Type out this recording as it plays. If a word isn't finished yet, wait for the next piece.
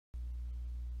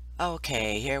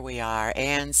Okay, here we are,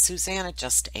 and Susanna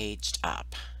just aged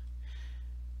up.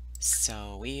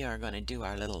 So we are going to do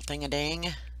our little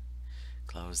thing-a-ding.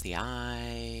 Close the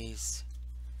eyes,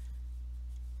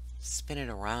 spin it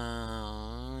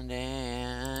around,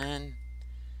 and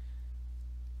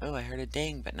oh, I heard a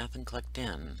ding, but nothing clicked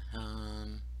in.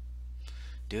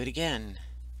 Do it again.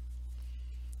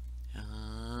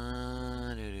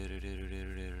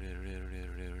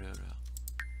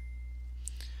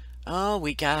 Oh,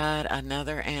 we got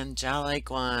another angelic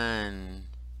one.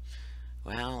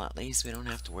 Well, at least we don't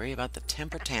have to worry about the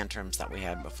temper tantrums that we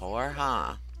had before,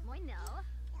 huh?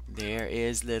 There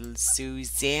is little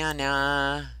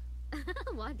Susanna.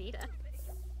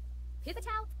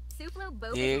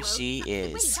 There she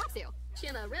is.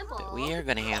 But we are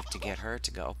going to have to get her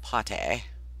to go potty.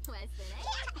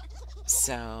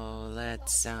 So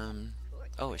let's,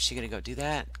 oh, is she going to go do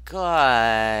that?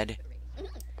 Good.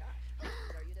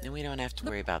 Then we don't have to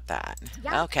worry about that.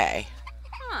 Okay.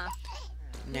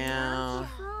 Now,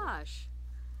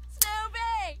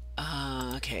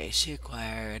 okay, she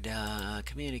acquired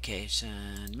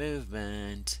communication,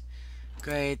 movement,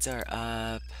 grades are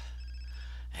up.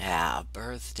 Yeah,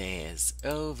 birthday is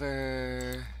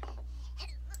over.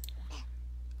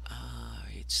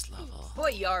 Reach level.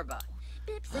 Boy, Yarba.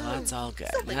 Well, that's all good.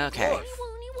 Okay.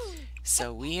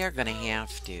 So we are going to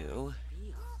have to...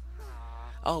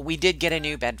 Oh, we did get a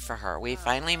new bed for her. We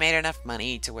finally made enough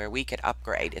money to where we could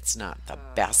upgrade. It's not the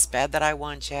best bed that I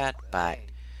want yet, but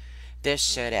this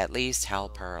should at least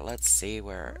help her. Let's see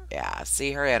where... Yeah,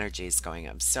 see, her energy is going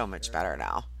up so much better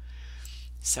now.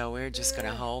 So we're just going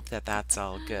to hope that that's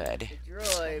all good.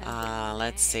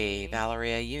 Let's see.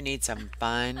 Valeria, you need some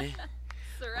fun.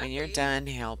 When you're done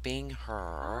helping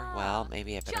her, well,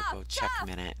 maybe I better go check a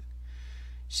minute.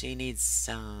 She needs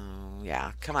some,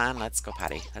 yeah, come on, let's go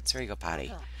potty. Let's hurry go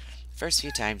potty. First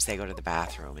few times they go to the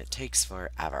bathroom, it takes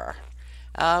forever.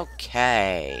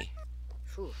 Okay.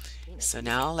 So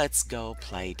now let's go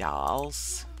play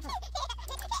dolls.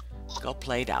 Go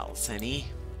play dolls, honey.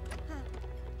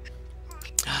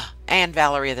 And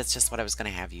Valeria, that's just what I was going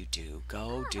to have you do.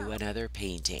 Go do another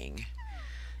painting.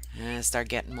 Start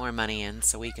getting more money in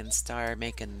so we can start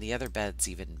making the other beds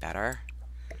even better.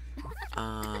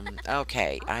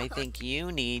 Okay, I think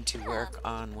you need to work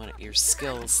on one of your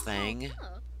skills thing.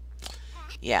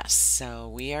 Yes, so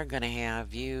we are going to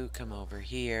have you come over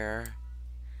here.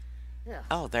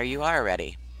 Oh, there you are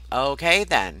already. Okay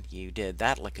then, you did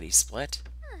that lickety-split.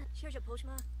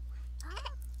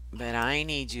 But I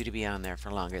need you to be on there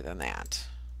for longer than that.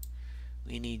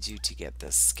 We need you to get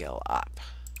this skill up.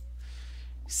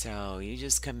 So you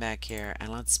just come back here and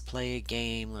let's play a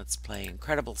game. Let's play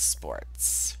Incredible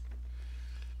Sports.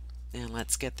 And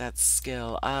let's get that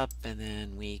skill up and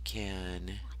then we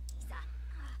can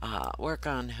work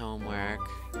on homework.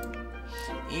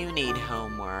 You need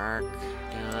homework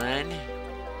done.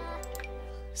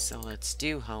 So let's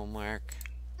do homework.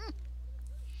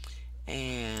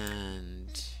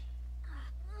 And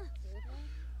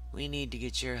we need to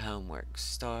get your homework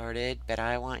started, but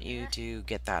I want you to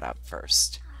get that up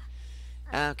first.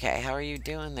 Okay, how are you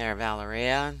doing there,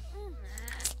 Valeria?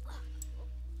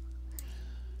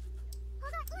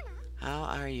 How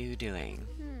are you doing?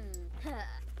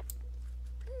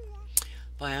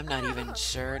 Boy, I'm not even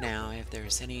sure now if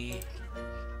there's any...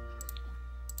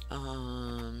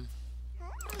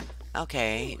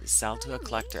 Okay, sell to a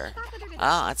collector.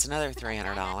 Oh, that's another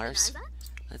 $300.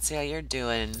 Let's see how you're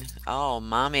doing. Oh,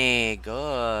 mommy,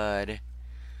 good.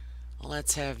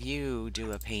 Let's have you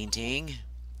do a painting.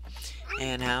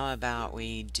 And how about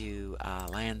we do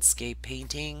landscape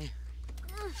painting?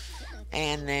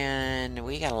 And then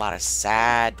we got a lot of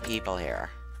sad people here.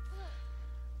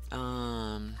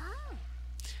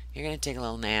 You're gonna take a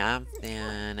little nap,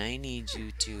 and I need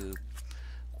you to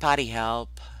potty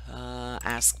help.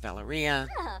 Ask Valeria.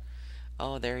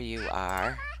 Oh, there you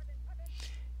are.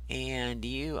 And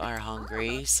you are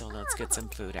hungry, so let's get some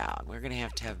food out. We're gonna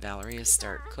have to have Valeria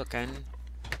start cooking.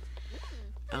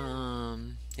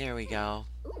 There we go.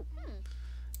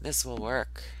 This will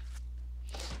work.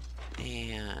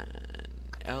 And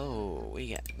oh,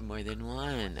 we got more than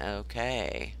one.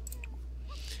 Okay.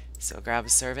 So grab a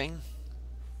serving.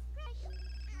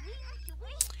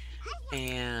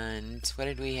 And what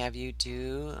did we have you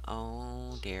do?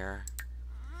 Oh dear.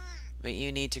 But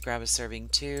you need to grab a serving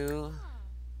too.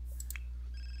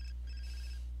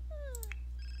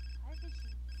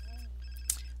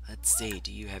 Let's see,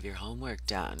 do you have your homework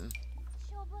done?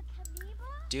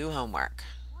 Do homework.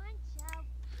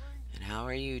 And how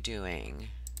are you doing?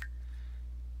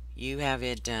 You have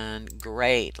it done.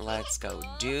 Great. Let's go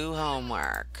do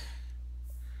homework.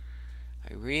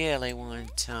 I really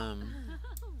want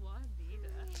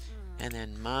and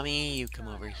then Mommy, you come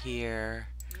over here.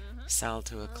 Sell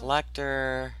to a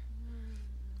collector.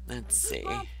 Let's see.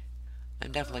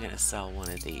 I'm definitely going to sell one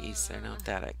of these. They're not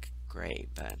that great,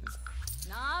 but...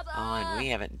 Oh, and we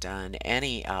haven't done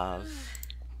any of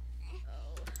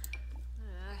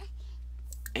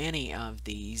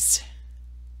these.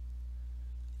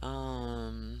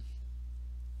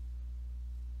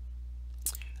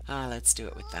 Let's do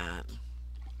it with that.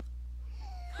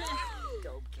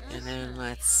 And then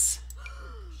let's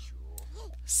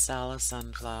sell a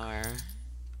sunflower.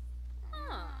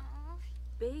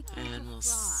 And we'll...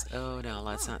 Oh no,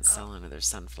 let's not sell another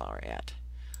sunflower yet.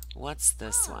 What's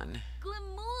this one?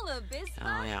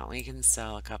 Oh yeah, we can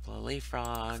sell a couple of leaf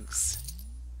frogs.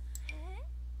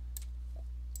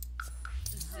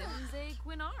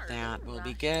 That will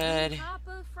be good.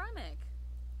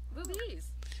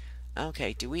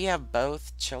 Okay, do we have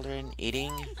both children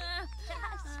eating?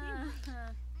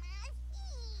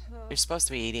 You're supposed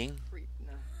to be eating.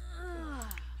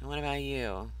 And what about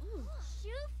you?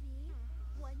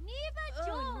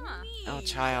 Oh,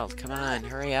 child, come on,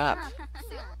 hurry up.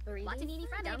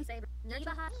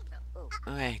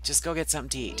 Okay, just go get something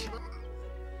to eat.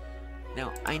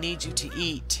 No, I need you to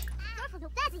eat.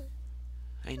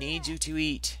 I need you to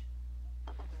eat.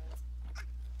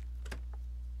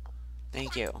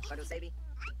 Thank you.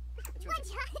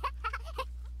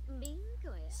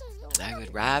 I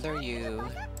would rather you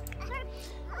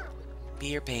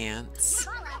pee your pants.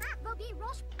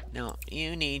 No,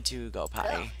 you need to go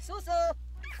potty.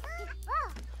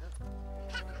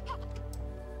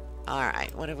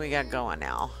 Alright, what have we got going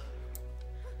now?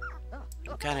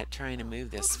 I'm kind of trying to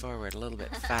move this forward a little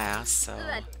bit fast, so...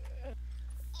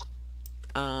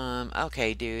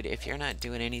 Okay, dude, if you're not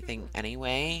doing anything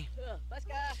anyway,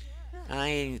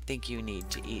 I think you need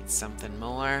to eat something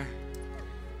more.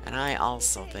 And I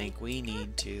also think we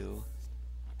need to...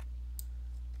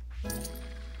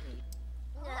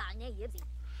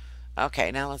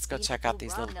 Okay, now let's go check out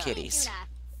these little kitties.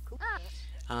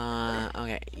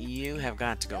 Okay, you have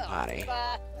got to go potty.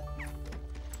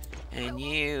 And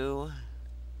you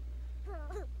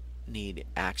need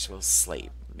actual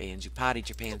sleep. And you pottied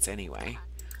your pants anyway.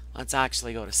 Let's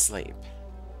actually go to sleep.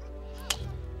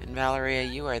 And Valeria,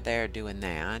 you are there doing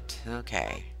that.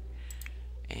 Okay.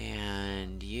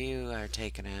 And you are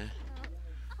taking a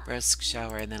brisk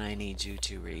shower, and then I need you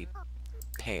to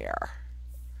repair.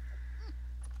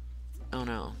 Oh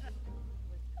no.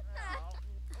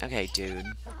 Okay, dude.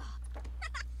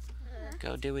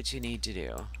 Go do what you need to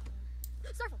do.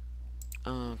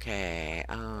 Okay,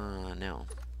 no.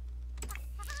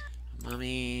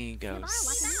 Mommy, go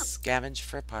scavenge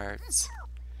for parts.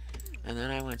 And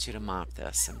then I want you to mop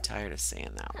this. I'm tired of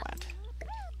seeing that wet.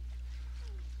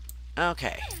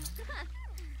 Okay.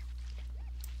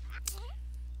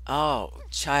 Oh,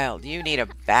 child, you need a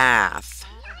bath.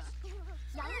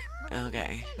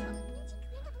 Okay.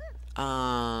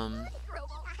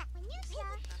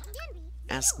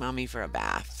 Ask Mommy for a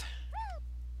bath.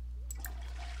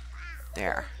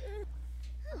 There.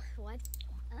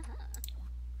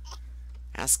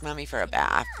 Ask Mommy for a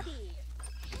bath.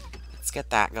 Let's get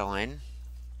that going.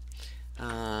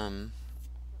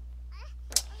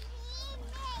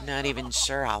 Not even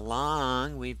sure how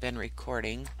long we've been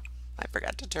recording. I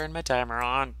forgot to turn my timer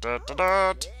on. Dag,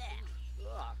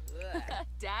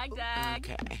 dag.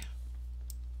 Okay.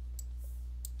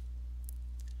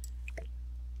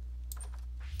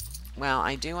 Well,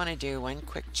 I do want to do one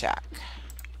quick check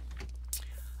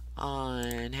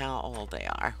on how old they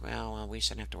are. Well, we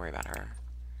shouldn't have to worry about her.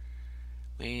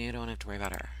 We don't have to worry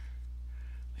about her.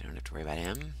 We don't have to worry about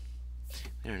him.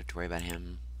 We don't have to worry about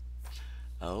him.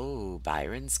 Oh,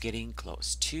 Byron's getting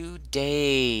close. 2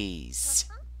 days.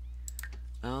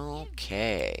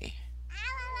 Okay.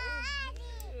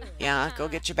 Yeah, go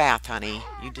get your bath, honey.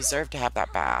 You deserve to have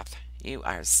that bath. You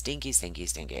are stinky, stinky,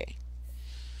 stinky.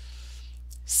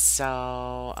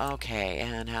 So, okay,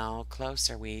 and how close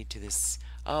are we to this?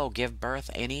 Oh, give birth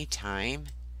any time?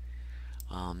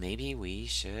 Well, maybe we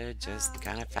should just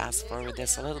kind of fast forward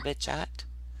this a little bit, chat.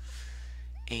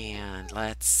 And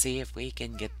let's see if we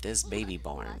can get this baby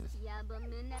born.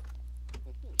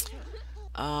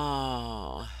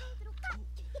 Oh.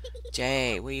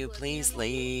 Jay, will you please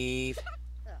leave?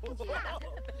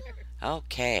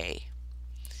 Okay.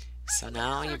 So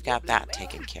now you've got that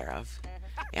taken care of.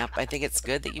 Yep, I think it's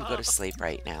good that you go to sleep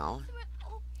right now.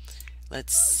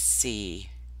 Let's see.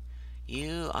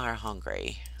 You are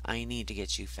hungry. I need to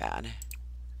get you fed.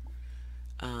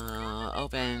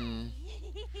 Open.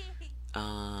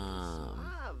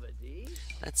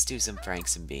 Let's do some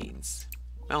Franks and beans.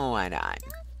 Oh, why not?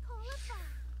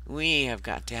 We have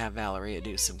got to have Valeria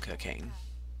do some cooking.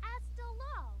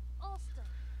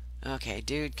 Okay,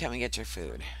 dude, come and get your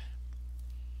food.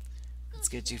 Let's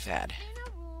get you fed.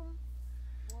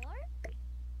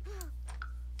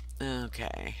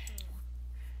 Okay.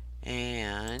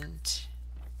 And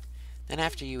then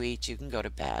after you eat, you can go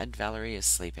to bed. Valerie is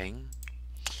sleeping.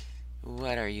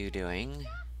 What are you doing?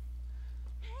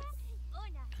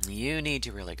 You need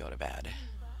to really go to bed.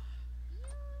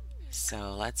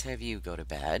 So let's have you go to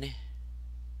bed.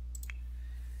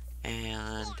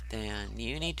 And then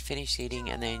you need to finish eating,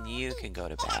 and then you can go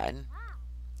to bed.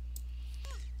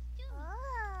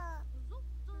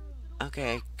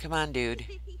 Okay, come on, dude.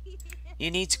 You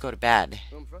need to go to bed.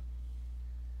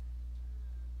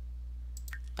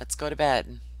 Let's go to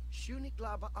bed.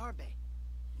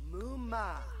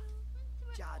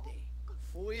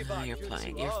 Oh, you're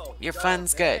playing. Your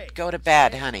fun's good. Go to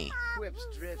bed, honey.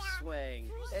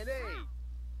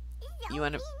 You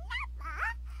want to...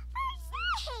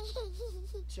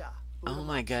 Oh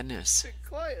my goodness.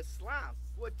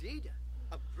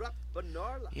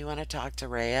 You want to talk to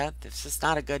Rhea? This is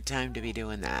not a good time to be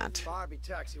doing that.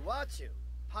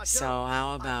 So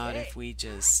how about if we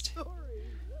just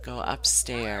go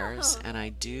upstairs, and I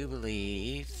do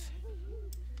believe...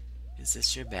 Is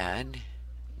this your bed?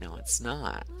 No, it's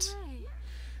not.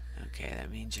 Okay,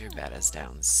 that means your bed is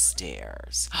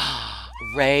downstairs.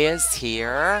 Ray is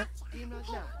here?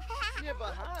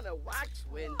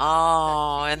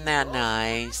 Oh, isn't that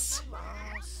nice?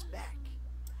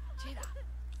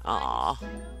 Aw.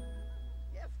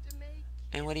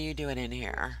 And what are you doing in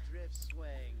here?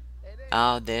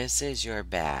 Oh, this is your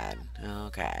bed.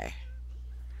 Okay.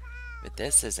 But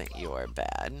this isn't your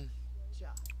bed.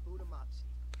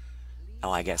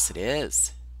 Oh, I guess it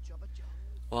is.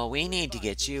 Well, we need to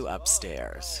get you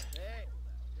upstairs.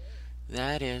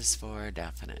 That is for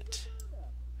definite.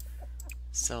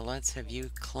 So let's have you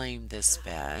claim this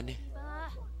bed.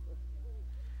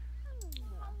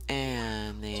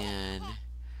 And then...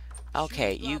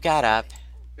 Okay, you got up.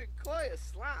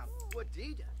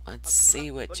 Let's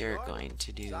see what you're going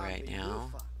to do right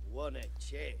now.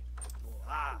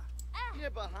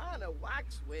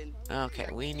 Okay,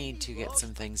 we need to get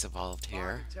some things evolved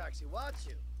here.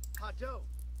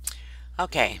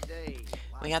 Okay,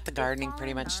 we got the gardening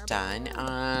pretty much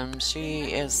done. She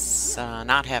is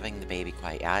not having the baby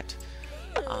quite yet.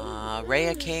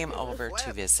 Rhea came over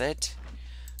to visit.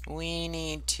 We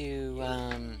need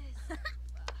to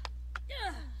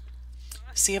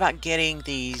see about getting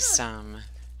these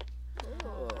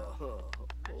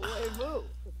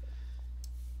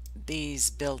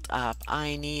built up.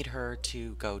 I need her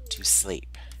to go to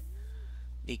sleep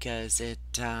because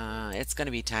it's going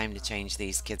to be time to change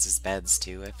these kids' beds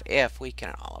too, if we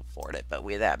can all afford it. But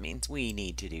that means we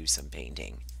need to do some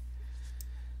painting.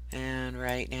 And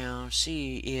right now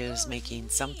she is making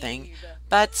something,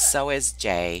 but so is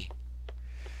Jay.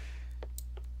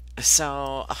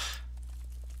 So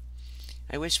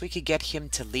I wish we could get him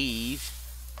to leave.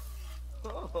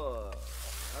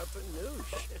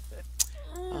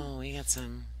 Oh, we got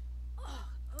some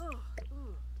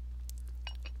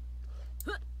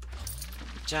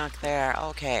junk there.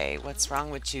 Okay, what's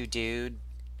wrong with you, dude?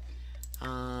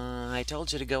 I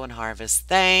told you to go and harvest.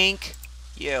 Thank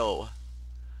you.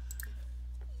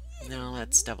 Now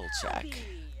let's double check.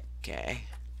 Okay.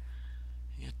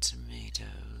 We got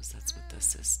tomatoes. That's what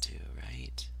this is too,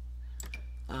 right?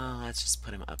 Let's just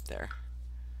put him up there.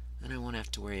 Then I won't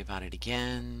have to worry about it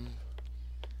again.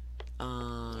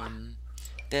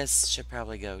 This should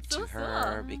probably go to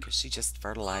her because she just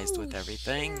fertilized with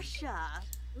everything.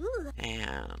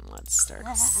 And let's start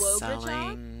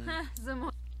selling.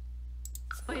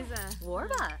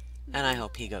 And I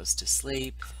hope he goes to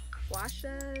sleep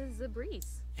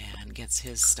and gets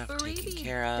his stuff taken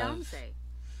care of.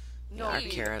 Yeah, our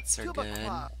carrots are good.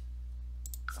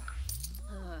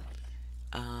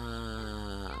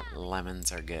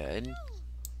 Lemons are good.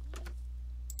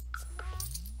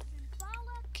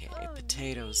 Okay,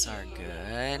 potatoes are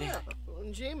good.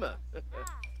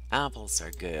 Apples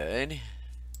are good.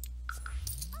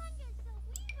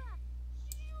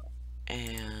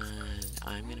 And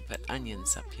I'm going to put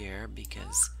onions up here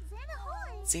because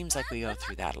it seems like we go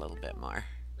through that a little bit more.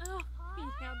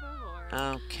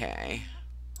 Okay.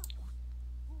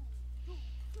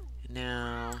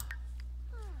 Now,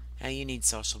 you need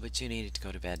social, but you needed to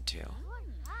go to bed too.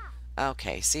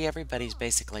 Okay, see, everybody's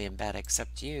basically in bed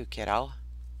except you, kiddo.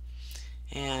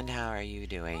 And how are you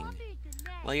doing?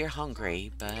 Well, you're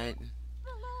hungry, but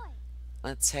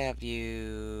let's have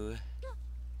you...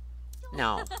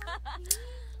 No.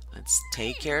 Let's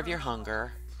take care of your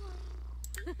hunger.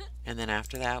 And then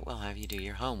after that, we'll have you do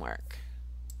your homework.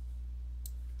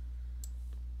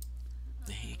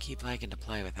 keep liking to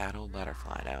play with that old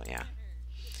butterfly, don't ya?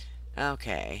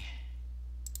 Okay.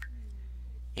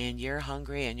 And you're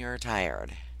hungry and you're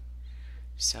tired.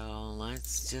 So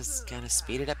let's just kind of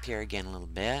speed it up here again a little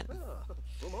bit.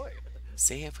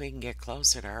 See if we can get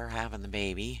closer to her having the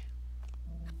baby.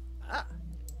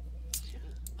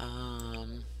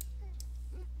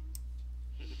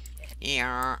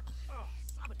 Yeah.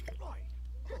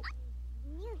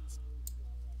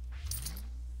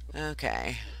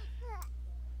 Okay.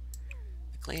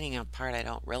 The cleaning up part I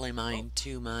don't really mind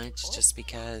too much, just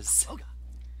because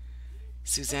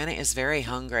Susanna is very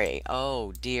hungry.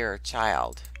 Oh dear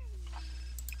child.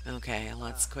 Okay,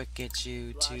 let's quick get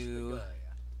you to...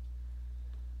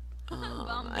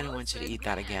 I don't want you to eat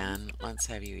that again. Let's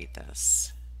have you eat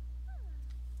this.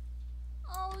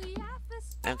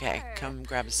 Okay, come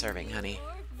grab a serving, honey.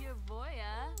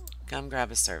 Come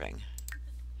grab a serving.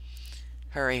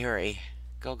 Hurry, hurry.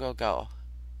 Go, go, go.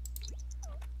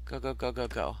 Go, go, go, go,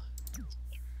 go.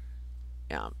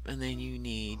 Yeah, and then you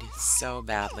need so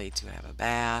badly to have a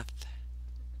bath.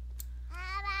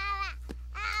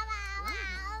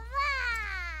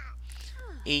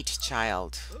 Eat,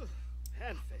 child.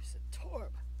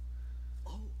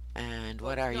 And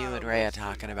what are you and Rhea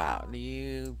talking about?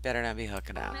 You better not be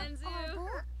hooking up.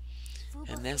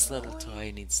 And this little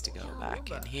toy needs to go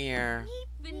back in here.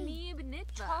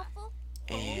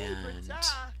 And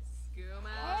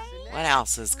what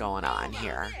else is going on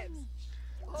here?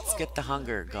 Let's get the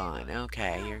hunger going.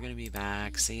 Okay, you're going to be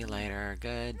back. See you later.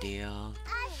 Good deal.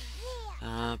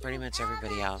 Pretty much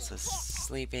everybody else is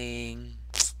sleeping.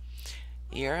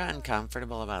 You're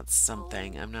uncomfortable about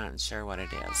something. I'm not sure what it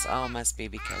is. Oh, it must be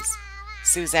because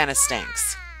Susanna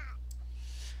stinks.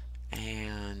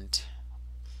 And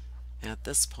at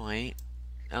this point,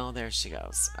 oh, there she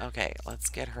goes. Okay, let's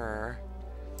get her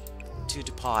to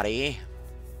the potty.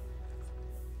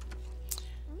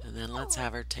 And then let's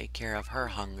have her take care of her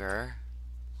hunger.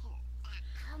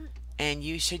 And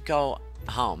you should go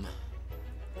home.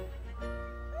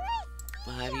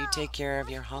 We'll have you take care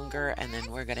of your hunger, and then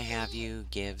we're going to have you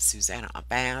give Susanna a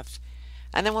bath.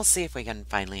 And then we'll see if we can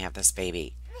finally have this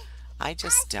baby. I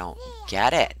just don't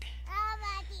get it.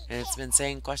 It's been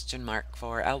saying question mark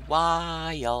for a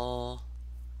while.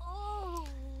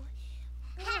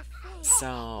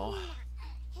 So,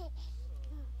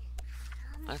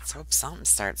 let's hope something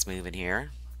starts moving here.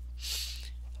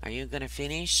 Are you going to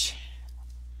finish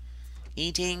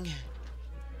eating?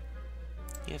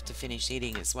 You have to finish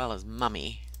eating as well as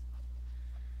Mummy.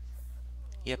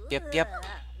 Yep, yep, yep.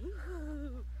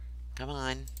 Come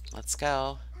on, let's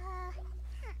go.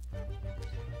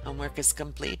 Homework is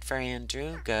complete for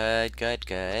Andrew. Good, good,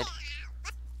 good.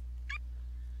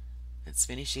 Let's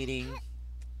finish eating.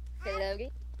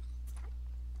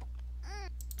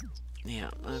 Yeah,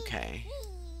 okay.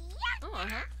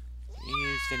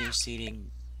 You finished eating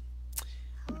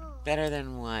better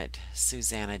than what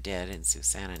Susanna did, and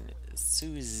Susanna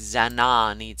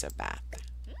needs a bath.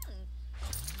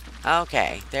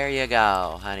 Okay, there you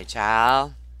go, honey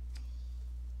child.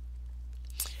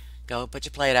 Go put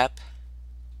your plate up.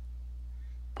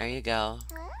 There you go.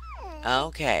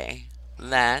 Okay,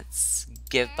 let's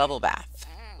give bubble bath.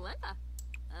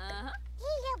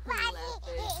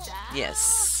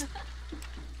 Yes.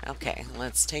 Okay,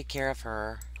 let's take care of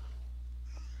her.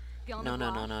 No, no,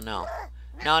 no, no, no.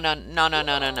 No, no, no, no,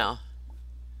 no, no, no.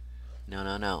 No,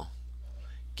 no, no.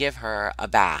 Give her a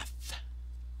bath.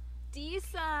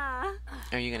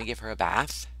 Are you going to give her a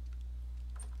bath?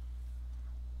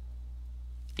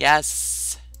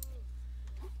 Yes.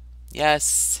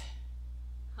 Yes.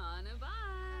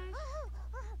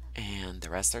 And the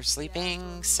rest are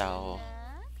sleeping, so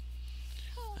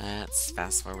let's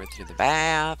fast forward through the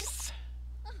bath.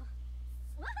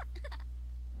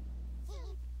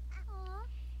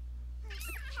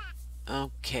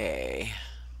 Okay.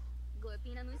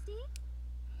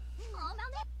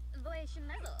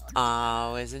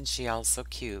 Oh, isn't she all so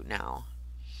cute now?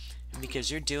 And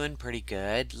because you're doing pretty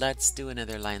good, let's do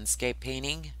another landscape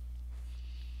painting.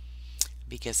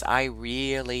 Because I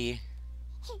really...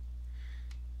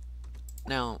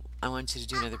 No, I want you to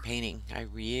do another painting. I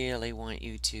really want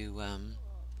you to,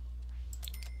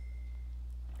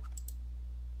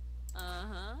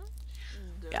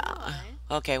 yeah.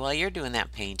 Okay, while you're doing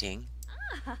that painting,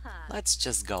 let's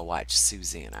just go watch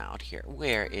Susanna out here.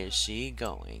 Where is she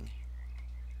going?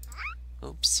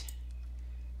 Oops.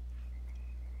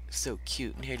 So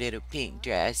cute in her little pink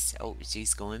dress. Oh,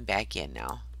 she's going back in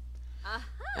now.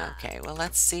 Okay, well,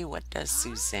 let's see, what does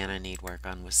Susanna need work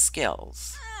on with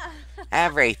skills?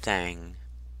 Everything.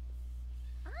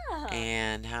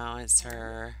 And how is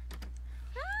her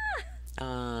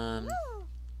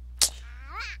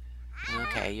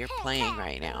Okay, you're playing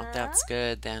right now. That's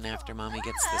good. Then after Mommy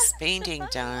gets this painting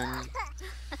done,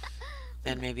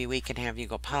 then maybe we can have you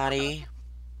go potty.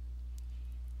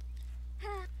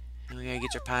 And we gotta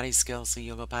get your potty skills so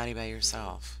you'll go potty by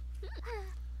yourself.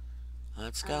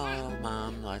 Let's go,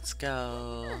 Mom. Let's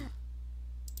go.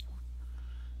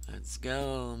 Let's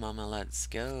go, Mama. Let's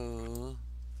go.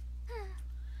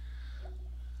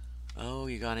 Oh,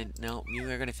 you gotta... No, you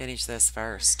are gonna finish this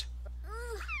first.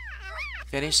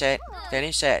 Finish it.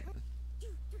 Finish it.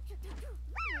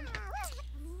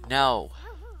 No.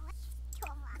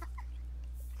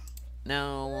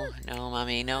 No. No,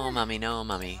 Mommy. No, Mommy. No,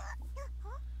 Mommy.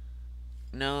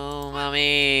 No,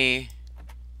 Mommy.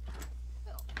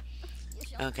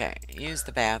 Okay, use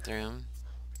the bathroom.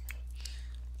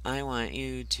 I want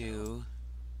you to...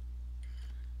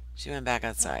 She went back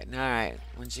outside. Alright,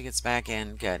 when she gets back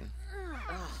in, good.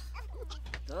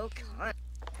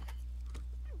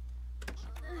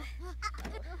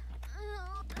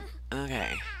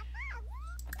 Okay.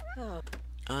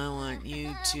 I want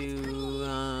you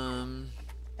to,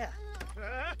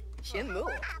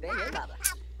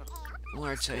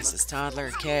 more choices.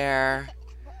 Toddler care.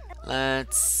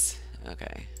 Let's...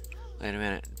 Okay. Wait a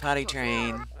minute. Potty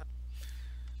train.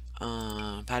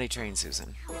 Potty train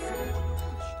Susan.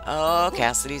 Oh,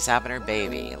 Cassidy's having her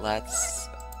baby. Let's...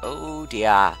 Oh,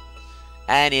 dear.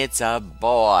 And it's a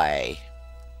boy.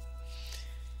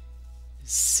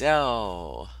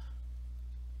 So...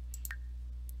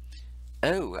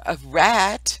 Oh, a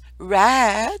rat!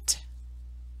 Rat!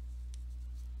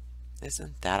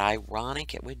 Isn't that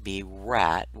ironic? It would be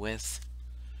rat with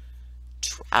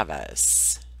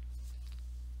Travis.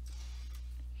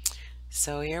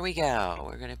 So here we go.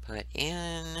 We're going to put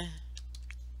in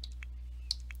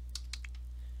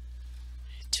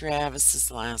Travis's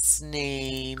last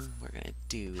name. We're going to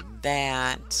do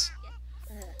that.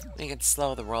 We can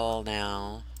slow the roll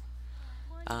now.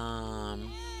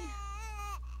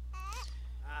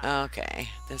 Okay,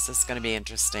 this is going to be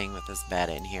interesting with this bed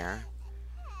in here.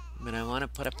 But I want to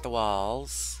put up the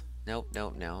walls. Nope,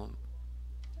 nope, no.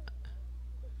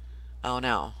 Oh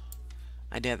no.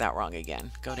 I did that wrong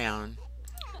again. Go down.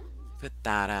 Put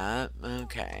that up.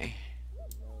 Okay.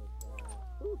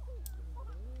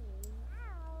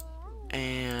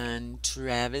 And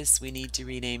Travis, we need to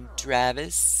rename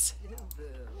Travis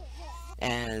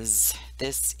as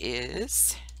this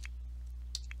is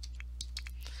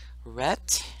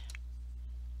Rhett.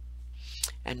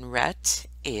 And Rhett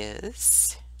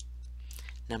is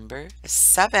number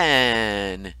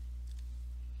 7.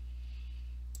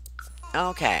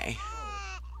 Okay.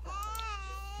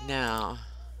 Now,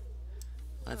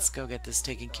 let's go get this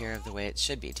taken care of the way it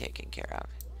should be taken care of.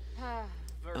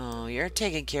 Oh, you're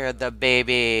taking care of the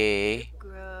baby.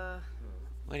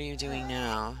 What are you doing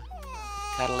now?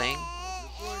 Cuddling?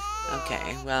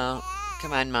 Okay, well,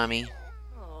 come on, Mommy.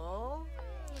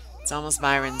 It's almost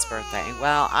Byron's birthday.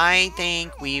 Well, I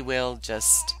think we will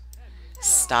just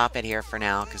stop it here for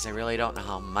now because I really don't know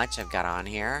how much I've got on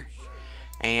here.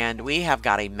 And we have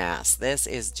got a mess. This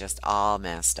is just all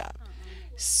messed up.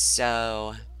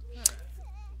 So,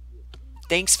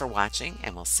 thanks for watching,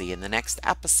 and we'll see you in the next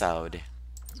episode.